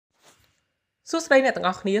សួស្តីអ្នកទាំង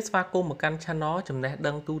អស់គ្នាស្វាគមន៍មកកាន់ Channel ចំណេះ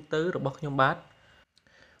ដឹងទូទៅរបស់ខ្ញុំបាទ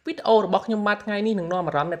វីដេអូរបស់ខ្ញុំបាទថ្ងៃនេះនឹងនាំ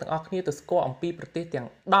អារម្មណ៍អ្នកទាំងអស់គ្នាទៅស្គាល់អំពីប្រទេសទាំង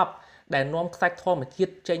10ដែលនាំខ្សាច់ធម្មជា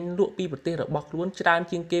តិចេញលក់ពីប្រទេសរបស់ខ្លួនច្រើន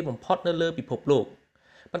ជាងគេបំផុតនៅលើពិភពលោក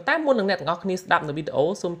ប៉ុន្តែមុននឹងអ្នកទាំងអស់គ្នាស្ដាប់នៅវីដេអូ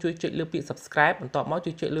សូមជួយចុចលើពាក្យ Subscribe បន្ទាប់មក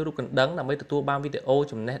ជួយចុចលើរូបកណ្ដឹងដើម្បីទទួលបានវីដេអូ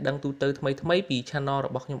ចំណេះដឹងទូទៅថ្មីៗពី Channel រ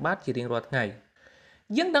បស់ខ្ញុំបាទជារៀងរាល់ថ្ងៃ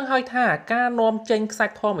យើងដឹងហើយថាការនាំចេញខ្សា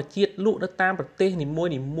ច់ធម្មជាតិលក់នៅតាមប្រទេសនីមួយ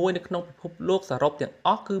ៗនៅក្នុងពិភពលោកសរុបទាំងអ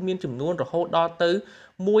ស់គឺមានចំនួនរហូតដល់ទៅ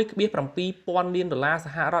 1.7 លានដុល្លារស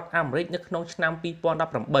ហរដ្ឋអាមេរិកនៅក្នុងឆ្នាំ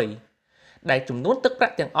2018ដែលចំនួនទឹកប្រា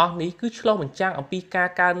ក់ទាំងអស់នេះគឺឆ្លុះបញ្ចាំងអំពីការ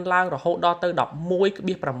កើនឡើងរហូតដល់ទៅ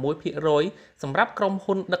 11.6% សម្រាប់ក្រុម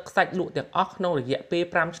ហ៊ុនដឹកខ្សាច់លក់ទាំងអស់ក្នុងរយៈពេល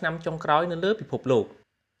5ឆ្នាំចុងក្រោយនៅលើពិភពលោក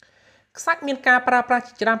ខ្សាច់មានការប្រើប្រាស់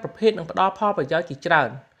ជាច្រើនប្រភេទនិងផ្ដល់ផលប្រយោជន៍ជាច្រើ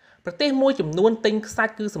នប្រទេសមួយចំនួនទិញខ្សា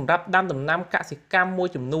ច់គឺសម្រាប់ដាំដំណាំកសិកម្មមួយ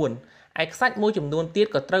ចំនួនឯខ្សាច់មួយចំនួនទៀត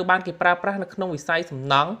ក៏ត្រូវបានគេប្រើប្រាស់នៅក្នុងវិស័យសំ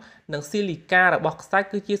ណង់និងស៊ីលីការបស់ខ្សាច់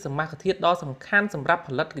គឺជាសមាសធាតុដ៏សំខាន់សម្រាប់ផ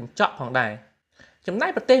លិតកញ្ចក់ផងដែរចំណែក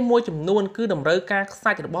ប្រទេសមួយចំនួនគឺតម្រូវការខ្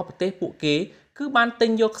សាច់របស់ប្រទេសពួកគេគឺបានទិ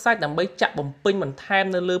ញយកខ្សាច់ដើម្បីចាក់បំពេញបន្ថែម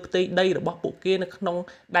នៅលើផ្ទៃដីរបស់ពួកគេនៅក្នុង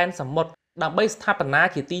ដែនសមុទ្រដើម្បីស្ថាបនា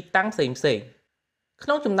ជាទីតាំងផ្សេងៗក្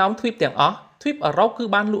នុងចំណោមទ្វីបទាំងអស់ទ្វីបអឺរ៉ុបគឺ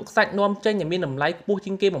បានលក់ខ្សាច់នាំចេញដែលមានតម្លៃខ្ពស់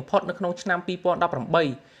ជាងគេបំផុតនៅក្នុងឆ្នាំ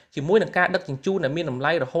2018ជាមួយនឹងការដឹកជញ្ជូនដែលមានតម្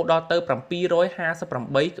លៃរហូតដល់ទៅ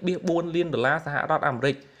 758.4 លានដុល្លារសហរដ្ឋអាមេ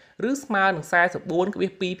រិកឬស្មើនឹង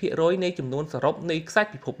 44.2% នៃចំនួនសរុបនៃខ្សាច់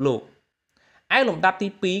ពិភពលោកឯលំដាប់ទី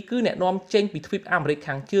2គឺអ្នកនាំចេញពីទ្វីបអាមេរិក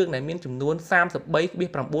ខាងជើងដែលមានចំនួន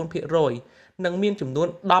 33.9% និងមានចំនួន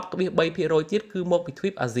 10.3% ទៀតគឺមកពីទ្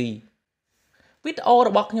វីបអាស៊ីវីដេអូរ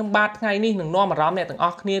បស់ខ្ញុំបាទថ្ងៃនេះនឹងនាំអារម្មណ៍អ្នកទាំងអ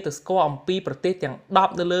ស់គ្នាទៅស្គាល់អំពីប្រទេសទាំង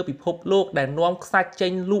10នៅលើពិភពលោកដែលនាំខ្សាច់ចេ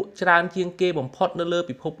ញលក់ច្រើនជាងគេបំផុតនៅលើ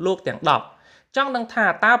ពិភពលោកទាំង10ចង់ដឹងថា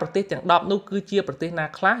តើប្រទេសទាំង10នោះគឺជាប្រទេសណា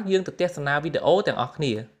ខ្លះយើងទៅទស្សនាវីដេអូទាំងអស់គ្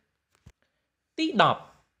នាទី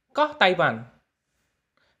10កោះតៃវ៉ាន់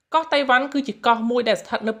កោះតៃវ៉ាន់គឺជាកោះមួយដែលស្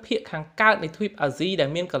ថិតនៅភាគខាងកើតនៃទ្វីបអាស៊ីដែល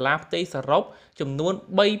មានកន្លះផ្ទៃសរុបចំនួន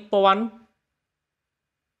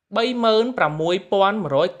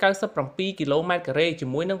 36,197 គីឡូម៉ែត្រការ៉េជា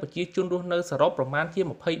មួយនឹងប្រជាជនរស់នៅសរុបប្រមាណជា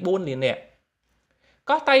24លាននាក់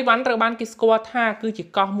កោះតៃវ៉ាន់ត្រូវបានគេស្គាល់ថាគឺជា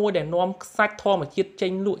កោះមួយដែលនាំខ្សាច់ធម្មជាតិចេ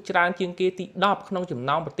ញលក់ច្រើនជាងគេទី10ក្នុងចំ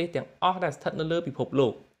ណោមប្រទេសទាំងអស់ដែលស្ថិតនៅលើពិភពលោ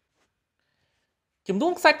កចំនួ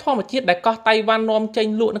នខ្សាច់ធម្មជាតិដែលកោះតៃវ៉ាន់នាំចេញ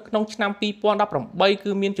លក់នៅក្នុងឆ្នាំ2018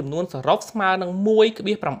គឺមានចំនួនសរុបស្មើនឹង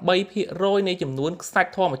 1.8% នៃចំនួនខ្សា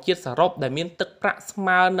ច់ធម្មជាតិសរុបដែលមានទឹកប្រាក់ស្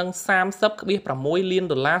មើនឹង 30.6 លាន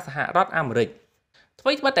ដុល្លារសហរដ្ឋអាមេរិកថ្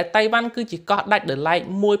មីត្បិតតែតៃវ៉ាន់គឺជាកោះដាច់ដោយឡែក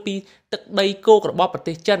មួយពីទឹកដីគោករបស់ប្រ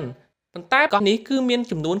ទេសចិនប៉ុន្តែកោះនេះគឺមាន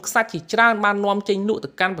ចំនួនខ្សាច់ជាច្រើនបាននាំចេញលក់ទៅ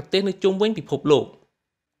កាន់ប្រទេសនៅជុំវិញពិភពលោក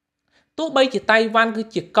ទោះបីជាតៃវ៉ាន់គឺ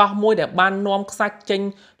ជាកោះមួយដែលបាននាំខ្សាច់ចេញ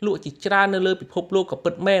លក់ជាច្រើននៅលើពិភពលោកក៏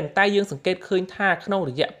ពិតមែនតែយើងសង្កេតឃើញថាក្នុង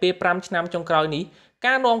រយៈពេល5ឆ្នាំចុងក្រោយនេះ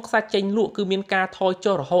ការនាំខ្សាច់ចេញលក់គឺមានការថយ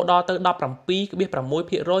ចុះរហូតដល់ទៅ 17.6%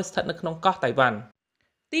 ស្ថិតនៅក្នុងកោះតៃវ៉ាន់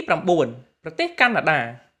ទី9ប្រទេសកាណាដា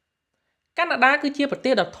កាណាដាគឺជាប្រទេ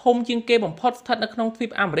សដ៏ធំជាងគេបំផុតស្ថិតនៅក្នុងទ្វីប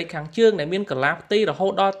អាមេរិកខាងជើងដែលមានកន្លះផ្ទៃរហូ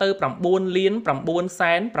តដល់ទៅ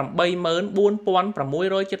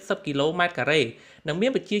 9,984,670 គីឡូម៉ែត្រការ៉េនិងមា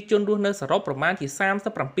នប្រជាជនរស់នៅសរុបប្រមាណជា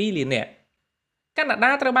37លាននាក់កាណា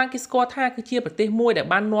ដាត្រូវបានគេស្គាល់ថាគឺជាប្រទេសមួយដែល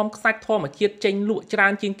បាននាំខ្សាច់ធម្មជាតិចេញលក់ច្រើ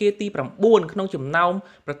នជាងគេទី9ក្នុងចំណោម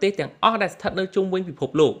ប្រទេសទាំងអស់ដែលស្ថិតនៅជុំវិញពិភ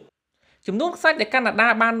ពលោកចំនួនខ្សាច់ដែលកាណាដា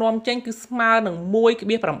បាននាំចេញគឺស្មើនឹង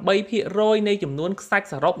 1.8% នៃចំនួនខ្សាច់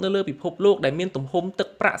សរុបនៅលើពិភពលោកដែលមានទំហំទឹក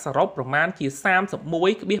ប្រាក់សរុបប្រមាណជា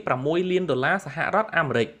 31.6 លានដុល្លារសហរដ្ឋអា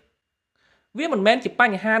មេរិកវាមិនមែនជាប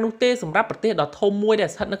ញ្ហានោះទេសម្រាប់ប្រទេសដ៏ធំមួយដែល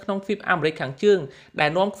ស្ថិតនៅក្នុងទ្វីបអាមេរិកខាងជើងដែល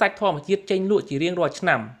នាំខ្សាច់ធម្មជាតិចេញលក់ជារៀងរាល់ឆ្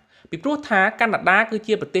នាំពីព្រោះថាកាណាដាគឺ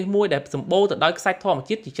ជាប្រទេសមួយដែលសម្បូរទៅដោយខ្សាច់ធម្ម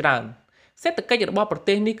ជាតិជាច្រើនសេដ្ឋកិច្ចរបស់ប្រ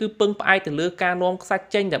ទេសនេះគឺពឹងផ្អែកទៅលើការនាំខ្សាច់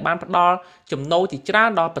ចេញដែលបានផ្ដល់ចំណូលជាច្រើន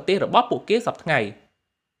ដល់ប្រទេសរបស់ពួកគេសប្តាហ៍ថ្ងៃ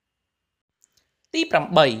ទី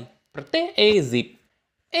8ប្រទេសអេស៊ី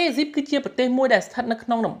បគឺជាប្រទេសមួយដែលស្ថិតនៅក្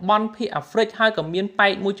នុងតំបន់ភាគអាហ្វ្រិកហើយក៏មានប៉ែ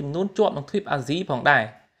កមួយចំនួនជាប់នឹងទ្វីបអាស៊ីផងដែរ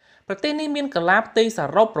ប្រទេសនេះមានកន្លះផ្ទៃស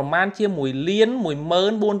រុបប្រមាណជា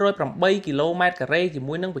 1,1408 គីឡូម៉ែត្រការ៉េជា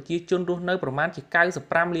មួយនឹងប្រជាជនរស់នៅប្រមាណជា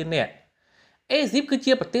95លាននាក់អេស៊ីបគឺ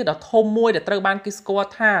ជាប្រទេសដ៏ធំមួយដែលត្រូវបានគេស្គាល់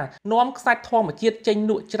ថានាំខ្សាច់ធម្មជាតិចេញ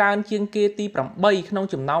លក់ច្រើនជាងគេទី8ក្នុង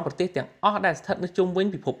ចំណោមប្រទេសទាំងអស់ដែលស្ថិតនៅជុំវិញ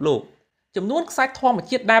ពិភពលោកចំនួនខ្សាច់ធម្ម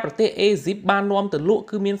ជាតិដែលប្រទេសអេស៊ីបបាននាំទៅលក់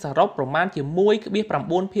គឺមានសរុបប្រមាណជា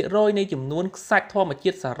 1.9% នៃចំនួនខ្សាច់ធម្មជា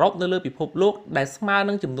តិសរុបនៅលើពិភពលោកដែលស្មើ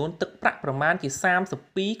នឹងចំនួនទឹកប្រាក់ប្រមាណជា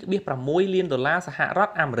 32.6 លានដុល្លារសហរ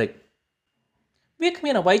ដ្ឋអាមេរិកវាគ្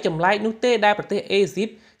មានអ្វីចម្លែកនោះទេដែលប្រទេសអេស៊ីប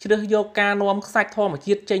ជ្រើសយកការនាំខ្សាច់ធម្ម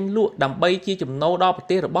ជាតិចេញលក់ដើម្បីជាចំណូលដល់ប្រ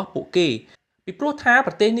ទេសរបស់ពួកគេពី ពីព្រោះថា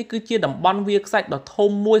ប្រទេសនេះគឺជាតំបន់វាលខ្សាច់ដ៏ធំ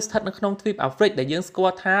មួយស្ថិតនៅក្នុងទ្វីបអាហ្វ្រិកដែលយើងស្គា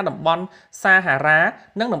ល់ថាតំបន់សាហារ៉ា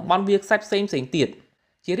និងតំបន់វាលខ្សាច់ផ្សេងៗទៀត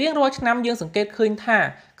ជារៀងរាល់ឆ្នាំយើងសង្កេតឃើញថា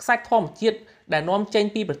ខ្សាច់ធម្មជាតិដែលនាំចេញ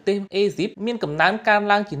ពីប្រទេសអេស៊ីបមានកំណើនកើន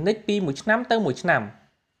ឡើងជានិច្ចពីមួយឆ្នាំទៅមួយឆ្នាំ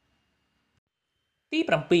ទី7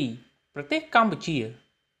ប្រទេសកម្ពុជា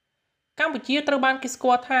កម្ពុជាត្រូវបានគេស្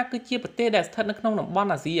គាល់ថាគឺជាប្រទេសដែលស្ថិតនៅក្នុងតំបន់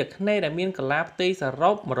អាស៊ីអាគ្នេយ៍ដែលមានកន្លាផ្ទៃស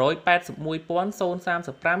រុប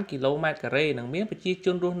 181,035 គីឡូម៉ែត្រការ៉េនិងមានប្រជាជ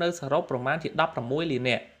នរស់នៅសរុបប្រមាណជា 16 លាន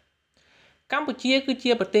នាក់កម្ពុជាគឺ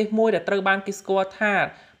ជាប្រទេសមួយដែលត្រូវបានគេស្គាល់ថា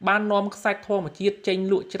បាននាំខ្សាច់ធម្មជាតិចេញ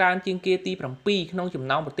លក់ច្រើនជាងគេទី7ក្នុងចំ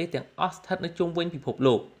ណោមប្រទេសទាំងអស់ស្ថិតនៅជុំវិញពិភព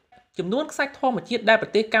លោកចំនួនខ្សាច់ធម្មជាតិដែលប្រ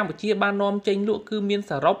ទេសកម្ពុជាបាននាំចេញលក់គឺមាន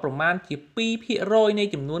សរុបប្រមាណជា 2% នៃ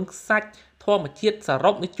ចំនួនខ្សាច់ធម្មជាតិសរុ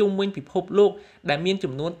បនៅជុំវិញពិភពលោកដែលមាន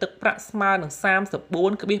ចំនួនទឹកប្រាក់ស្មើនឹង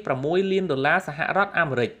 34.6 លានដុល្លារសហរដ្ឋអា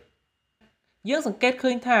មេរិកយើងសង្កេត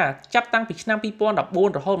ឃើញថាចាប់តាំងពីឆ្នាំ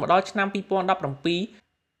 2014 រហូតមកដល់ឆ្នាំ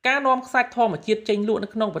 2017 ការនាំខ្សាច់ធម្មជាតិចេញលក់នៅ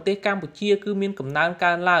ក្នុងប្រទេសកម្ពុជាគឺមានកំណើន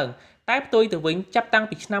កើនឡើងតែផ្ទុយទៅវិញចាប់តាំង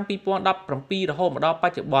ពីឆ្នាំ 2017 រហូតមកដល់ប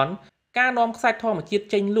ច្ចុប្បន្នការនាំខ្សាច់ធម្មជាតិ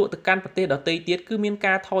ចេញលក់ទៅកាន់ប្រទេសដទៃទៀតគឺមាន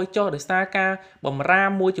ការថយចុះដោយសារការបម្រាម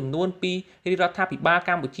មួយចំនួនពីរដ្ឋាភិបាលក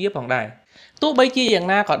ម្ពុជាផងដែរទោះបីជាយ៉ាង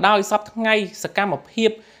ណាក៏ដោយសពថ្ងៃសកម្មភាព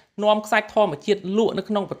នាំខ្សាច់ធម្មជាតិលក់នៅ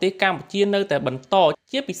ក្នុងប្រទេសកម្ពុជានៅតែបន្ត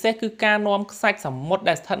ជាពិសេសគឺការនាំខ្សាច់សមុទ្រ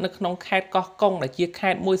ដែលស្ថិតនៅក្នុងខេត្តកោះកុងដែលជាខេ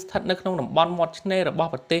ត្តមួយស្ថិតនៅក្នុងតំបន់មាត់ឆ្នេររបស់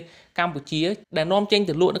ប្រទេសកម្ពុជាដែលនាំចេញ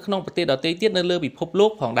ទៅលក់នៅក្នុងប្រទេសដទៃទៀតនៅលើពិភពលោ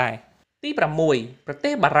កផងដែរទី6ប្រទេ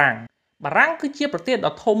សបារាំងគឺជាប្រទេស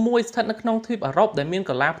ដ៏ធំមួយស្ថិតនៅក្នុងទ្វីបអឺរ៉ុបដែលមាន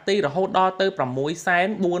កន្លាផ្ទៃរហូតដល់ទៅ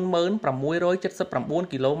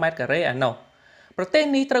 646,679 គីឡូម៉ែត្រការ៉េឯណោះប្រទេស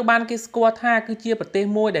នេះត្រូវបានគេស្គាល់ថាគឺជាប្រទេស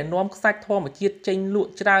មួយដែលនាំខ្សាច់ធម្មជាតិចេញលក់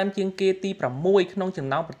ច្រើនជាងគេទី6ក្នុងចំ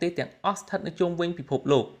ណោមប្រទេសទាំងអស់ស្ថិតនៅជុំវិញពិភព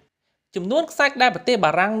លោកចំនួនខ្សាច់ដែលប្រទេស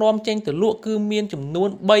បារាំងនាំចេញទៅលក់គឺមានចំនួន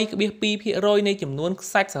 3.2% នៃចំនួនខ្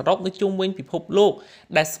សាច់សរុបនៅជុំវិញពិភពលោក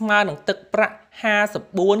ដែលស្មើនឹងទឹកប្រាក់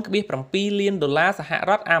 54.7 លានដុល្លារសហ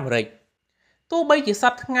រដ្ឋអាមេរិកទោះបីជាស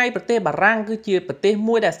ប្តាហ៍ថ្ងៃប្រទេសបារាំងគឺជាប្រទេស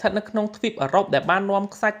មួយដែលស្ថិតនៅក្នុងទ្វីបអឺរ៉ុបដែលបាននាំ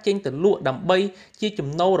ខ្សាច់ចេញទៅលក់ដើម្បីជាចំ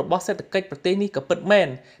ណូលរបស់សេដ្ឋកិច្ចប្រទេសនេះក៏ពិតមែន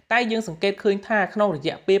តែយើងសង្កេតឃើញថាក្នុងរ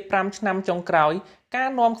យៈពេល5ឆ្នាំចុងក្រោយការ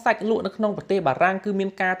នាំខ្សាច់លក់នៅក្នុងប្រទេសបារាំងគឺមាន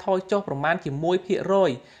ការថយចុះប្រមាណជា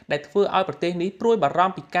 1% ដែលធ្វើឲ្យប្រទេសនេះព្រួយបារ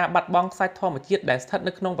ម្ភពីការបាត់បង់ខ្សាច់ធម្មជាតិដែលស្ថិត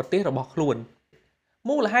នៅក្នុងប្រទេសរបស់ខ្លួន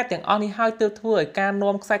មូលហេតុទាំងអស់នេះហើយទើបធ្វើឲ្យការ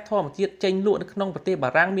នាំខ្សាច់ធម្មជាតិចេញលក់នៅក្នុងប្រទេសបា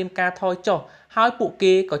រាំងមានការថយចុះហើយពួក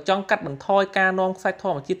គេក៏ចង់កាត់បន្ថយការនាំខ្សាច់ធ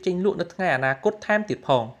ម្មជាតិចេញលក់នៅថ្ងៃអនាគតថែមទៀតផ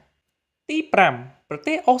ងទី5ប្រ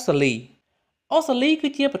ទេសអូស្ត្រាលីគឺ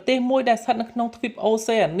ជាប្រទេសមួយដែលស្ថិតនៅក្នុងទ្វីបអូ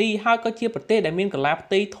សេអានីហើយក៏ជាប្រទេសដែលមានកន្លាផ្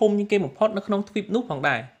ទៃធំជាងគេបំផុតនៅក្នុងទ្វីបនោះផង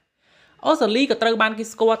ដែរអូស្ត្រាលីក៏ត្រូវបានគេ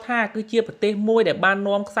ស្គាល់ថាគឺជាប្រទេសមួយដែលបាន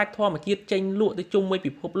នាំខ្សាច់ធម្មជាតិចេញលក់ទៅជុំវិញ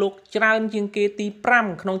ពិភពលោកច្រើនជាងគេទី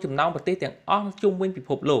5ក្នុងចំណោមប្រទេសទាំងអស់ជុំវិញពិ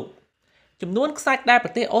ភពលោកចំនួនខ្សាច់ដែលប្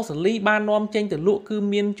រទេសអូស្ត្រាលីបាននាំចេញទៅលក់គឺ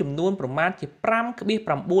មានចំនួនប្រមាណជា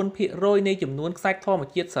 5.9% នៃចំនួនខ្សាច់ធម្ម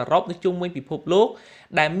ជាតិសរុបនៅជុំវិញពិភពលោក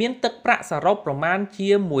ដែលមានទឹកប្រាក់សរុបប្រមាណជា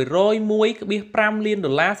 101.5 លាន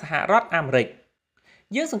ដុល្លារសហរដ្ឋអាមេរិក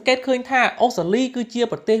យើងសង្កេតឃើញថាអូស្ត្រាលីគឺជា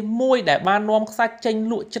ប្រទេសមួយដែលបាននាំខ្សាច់ចេញ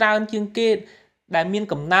លក់ច្រើនជាងគេដែលមាន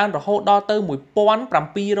កំណើនរហូតដល់ទៅ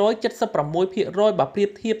 1776% បើប្រៀប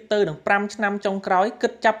ធៀបទៅនឹង5ឆ្នាំចុងក្រោយគិ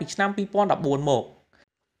តចាប់ពីឆ្នាំ 2014 មក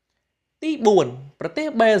ទី4ប្រទេស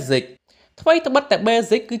បែលហ្សិកថ្មីត្បិតតែបែល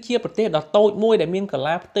ហ្សិកគឺជាប្រទេសដ៏តូចមួយដែលមានកន្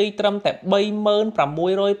លាផ្ទៃត្រឹមតែ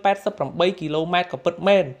 3688 គីឡូម៉ែត្រក៏ពិត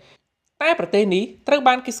មែនតែប្រទេសនេះត្រូវ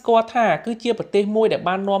បានគេស្គាល់ថាគឺជាប្រទេសមួយដែល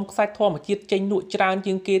បាននាំខ្សាច់ធម្មជាតិចេញលក់ច្រើន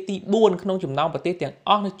ជាងគេទី4ក្នុងចំណោមប្រទេសទាំងអ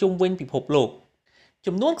ស់នៅជុំវិញពិភពលោក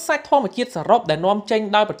ចំនួនខ្សាច់ធម្មជាតិសរុបដែលនាំចេញ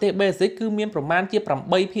ដោយប្រទេសបែលហ្សិកគឺមានប្រមាណជា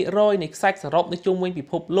 8% នៃខ្សាច់សរុបនៅជុំវិញពិ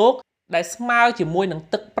ភពលោកដែលស្មើជាមួយនឹង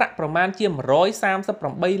ទឹកប្រាក់ប្រមាណជា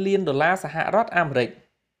 138 លានដុល្លារសហរដ្ឋអាមេរិក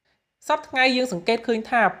សប្តាហ៍ថ្ងៃយើងសង្កេតឃើញ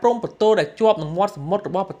ថាព្រំប្រទល់ដែលជាប់នឹងមាត់សមុទ្ររ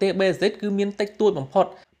បស់ប្រទេសបែលហ្សិកគឺមានតិចតួចបំផុត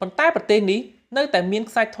ប៉ុន្តែប្រទេសនេះនៅតែមាន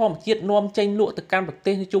ខ្សាច់ធម្មជាតិនាំចេញលក់ទៅកាន់ប្រ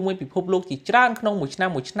ទេសជុំវិញពិភពលោកជាច្រើនក្នុងមួយឆ្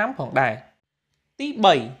នាំផងដែរទី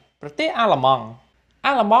3ប្រទេសអាល្លឺ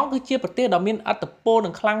ម៉ង់គឺជាប្រទេសដ៏មានឥទ្ធិពលនិ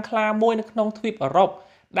ងខ្លាំងក្លាមួយនៅក្នុងទ្វីបអឺរ៉ុប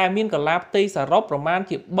ដែលមានកន្លាផ្ទៃសរុបប្រមាណ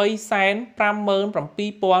ជា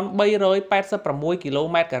 357,386 គីឡូ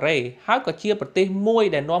ម៉ែត្រការ៉េហើយក៏ជាប្រទេសមួយ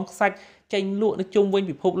ដែលនាំខ្សាច់ចេញលក់នៅជុំវិញ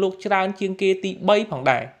ពិភពលោកច្រើនជាងគេទី3ផង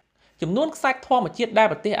ដែរចំនួនខ្សាច់ធម្មជាតិដែល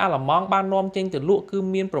ប្រទេសអាល្លឺម៉ង់បាននាំចេញទៅលក់គឺ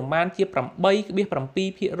មានប្រមាណជា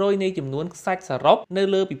 8.7% នៃចំនួនខ្សាច់សរុបនៅ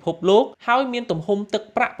លើពិភពលោកហើយមានទំហំទឹក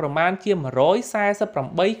ប្រាក់ប្រមាណជា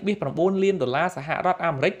 148.9 លានដុល្លារសហរដ្ឋ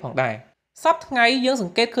អាមេរិកផងដែរសប្តាហ៍ថ្ងៃយើងស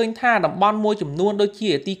ង្កេតឃើញថាតំបន់មួយចំនួនដូច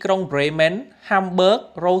ជាទីក្រុង Bremen, Hamburg,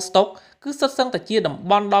 Rostock គឺសុទ្ធសឹងតែជាតំ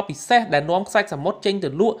បន់ដ៏ពិសេសដែលនាំខ្សាច់សមុទ្រចេញទៅ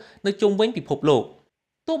លក់នៅជុំវិញពិភពលោក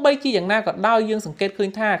ទោះបីជាយ៉ាងណាក៏ដោយយើងសង្កេតឃើញ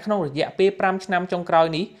ថាក្នុងរយៈពេល5ឆ្នាំចុងក្រោយ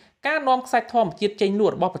នេះការនាំខ្សាច់ធម្មជាតិចេញល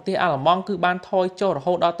ក់របស់ប្រទេសអាល្លឺម៉ង់គឺបានថយចុះរ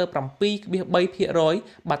ហូតដល់ទៅ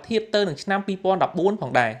 7.3% បើធៀបទៅនឹងឆ្នាំ2014ផ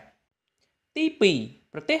ងដែរទី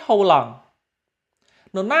2ប្រទេសហូឡង់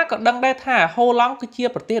នរណាក៏ដឹងដែរថាហូឡង់គឺជា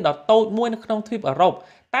ប្រទេសដ៏តូចមួយនៅក្នុងទ្វីបអឺរ៉ុប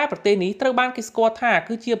តែប្រទេសនេះត្រូវបានគេស្គាល់ថា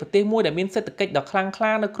គឺជាប្រទេសមួយដែលមានសេដ្ឋកិច្ចដ៏ខ្លាំងក្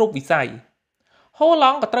លានៅគ្រប់វិស័យហូឡ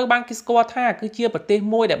ង់ក៏ត្រូវបានគេស្គាល់ថាគឺជាប្រទេស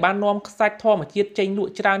មួយដែលបាននាំខ្សាច់ធម្មជាតិចេញល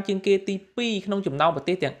ក់ច្រើនជាងគេទី2ក្នុងចំណោមប្រ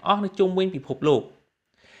ទេសទាំងអស់នៅជុំវិញពិភពលោក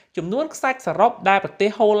ចំនួនខ្សាច់សរុបដែលប្រទេស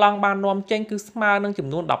ហូឡង់បាននាំចេញគឺស្មើនឹងចំ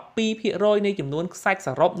នួន 12% នៃចំនួនខ្សាច់ស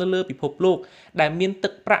រុបនៅលើពិភពលោកដែលមានទឹ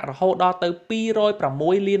កប្រាក់រហូតដល់ទៅ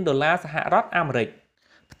$206 លានសហរដ្ឋអាមេរិក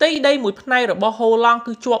ផ្ទៃដីមួយផ្នែករបស់ហូឡង់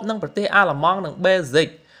គឺជាប់នឹងប្រទេសអាល្លឺម៉ង់និងបែលហ្សិក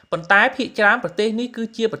ប៉ុន្តែភាគច្រើនប្រទេសនេះគឺ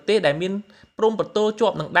ជាប្រទេសដែលមានព្រំប្រទល់ជា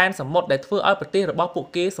ប់នឹងដែនសមុទ្រដែលធ្វើឲ្យប្រទេសរបស់ពួក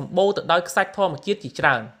គេសម្បូរទៅដោយខ្សាច់ធម្មជាតិជាច្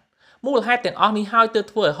រើនមូលហេតុទាំងអស់នេះហើយទើប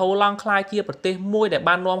ធ្វើឲ្យហូឡង់ក្លាយជាប្រទេសមួយដែល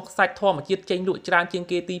បាននាំខ្សាច់ធម្មជាតិចេញលក់ច្រើនជាង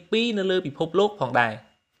គេទី2នៅលើពិភពលោកផងដែរ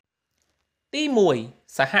ទី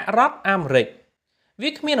1សហរដ្ឋអាមេរិកវា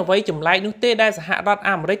គ្មានអ្វីចម្លែកនោះទេដែលសហរដ្ឋ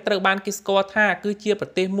អាមេរិកត្រូវបានគេស្គាល់ថាគឺជាប្រ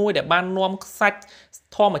ទេសមួយដែលបាននាំខ្សាច់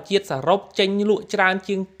ធម្មជាតិសរុបចេញលក់ច្រើន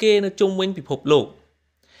ជាងគេនៅជុំវិញពិភពលោក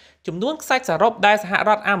ចំនួនខ្សាច់សរុបដែលសហរ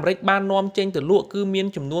ដ្ឋអាមេរិកបាននាំចេញទៅលក់គឺមាន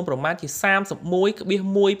ចំនួនប្រមាណជា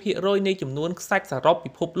 31.1% នៃចំនួនខ្សាច់សរុប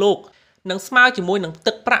ពិភពលោកនិងស្មើជាមួយនឹង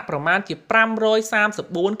ទឹកប្រាក់ប្រមាណជា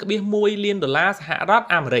 $534.1 លានសហរដ្ឋ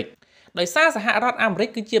អាមេរិកដោយសារសហរដ្ឋអាមេរិក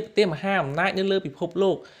គឺជាប្រទេសមហាអំណាចនៅលើពិភព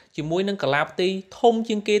លោកជាមួយនឹងកាឡាផ្ទៃធំ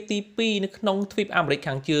ជាងគេទី2នៅក្នុងទ្វីបអាមេរិក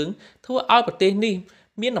ខាងជើងធ្វើឲ្យប្រទេសនេះ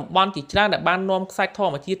មានតំបន់ជាច្រើនដែលបាននាំខ្សាច់ធ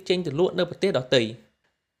ម្មជាតិចេញទៅលក់នៅប្រទេសដទៃ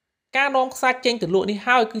ការនាំខ្សាច់ចេញទៅលក់នេះ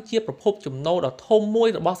ហើយគឺជាប្រភពចំណូលដ៏ធំមួយ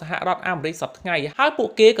របស់សហរដ្ឋអាមេរិកសប្តាហ៍ថ្ងៃហើយពួក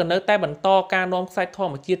គេក៏នៅតែបន្តការនាំខ្សាច់ធ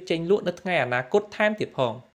ម្មជាតិចេញលក់នៅថ្ងៃអនាគតថែមទៀតផង